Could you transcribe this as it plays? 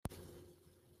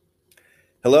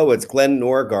Hello, it's Glenn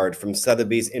Norgard from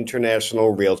Sotheby's International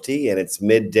Realty, and it's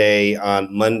midday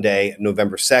on Monday,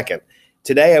 November 2nd.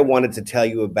 Today, I wanted to tell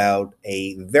you about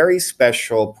a very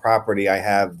special property I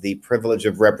have the privilege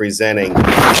of representing.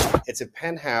 It's a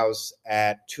penthouse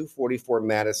at 244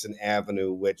 Madison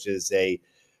Avenue, which is a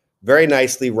very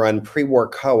nicely run pre-war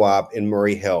co-op in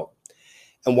Murray Hill.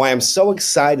 And why I'm so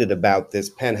excited about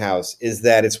this penthouse is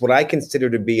that it's what I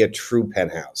consider to be a true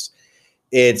penthouse.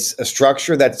 It's a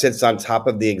structure that sits on top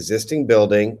of the existing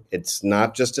building. It's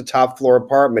not just a top floor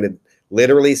apartment. It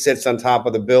literally sits on top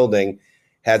of the building,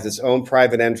 has its own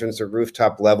private entrance at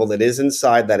rooftop level. It is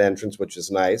inside that entrance, which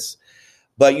is nice.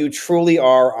 But you truly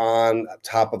are on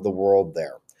top of the world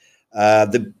there.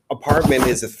 The apartment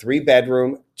is a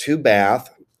 3-bedroom,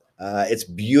 2-bath. It's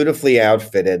beautifully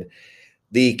outfitted.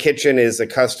 The kitchen is a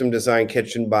custom designed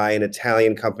kitchen by an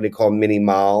Italian company called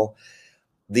Minimal.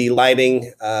 The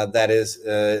lighting that is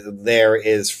there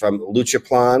is from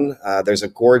Luchaplan. There's a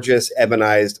gorgeous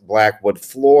ebonized blackwood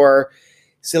floor.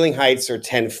 Ceiling heights are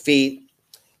 10 feet.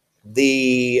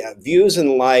 The views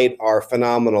and light are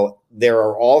phenomenal. There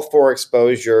are all 4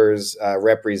 exposures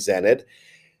represented.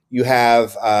 You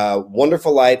have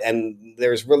wonderful light, and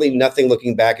there's really nothing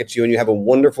looking back at you, and you have a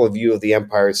wonderful view of the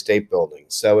Empire State Building.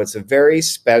 So it's a very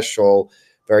special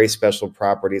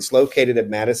property. It's located at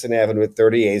Madison Avenue at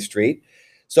 38th Street.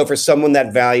 So for someone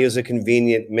that values a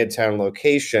convenient Midtown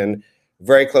location,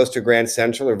 very close to Grand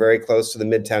Central or very close to the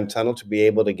Midtown Tunnel to be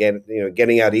able to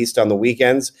getting out east on the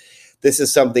weekends, this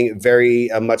is something very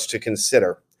much to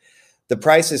consider. The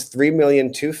price is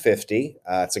 $3,250,000.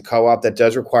 It's a co-op that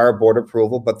does require board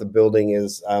approval, but the building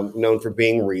is known for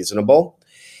being reasonable.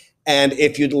 And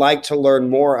if you'd like to learn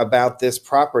more about this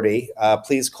property,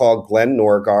 please call Glenn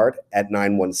Norgard at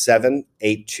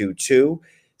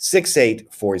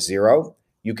 917-822-6840.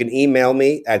 You can email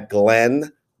me at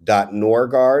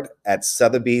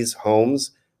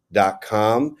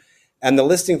glenn.norgard@sotheby'shomes.com. And the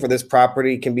listing for this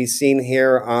property can be seen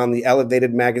here on the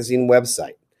Elevated Magazine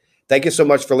website. Thank you so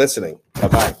much for listening.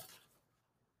 Bye-bye.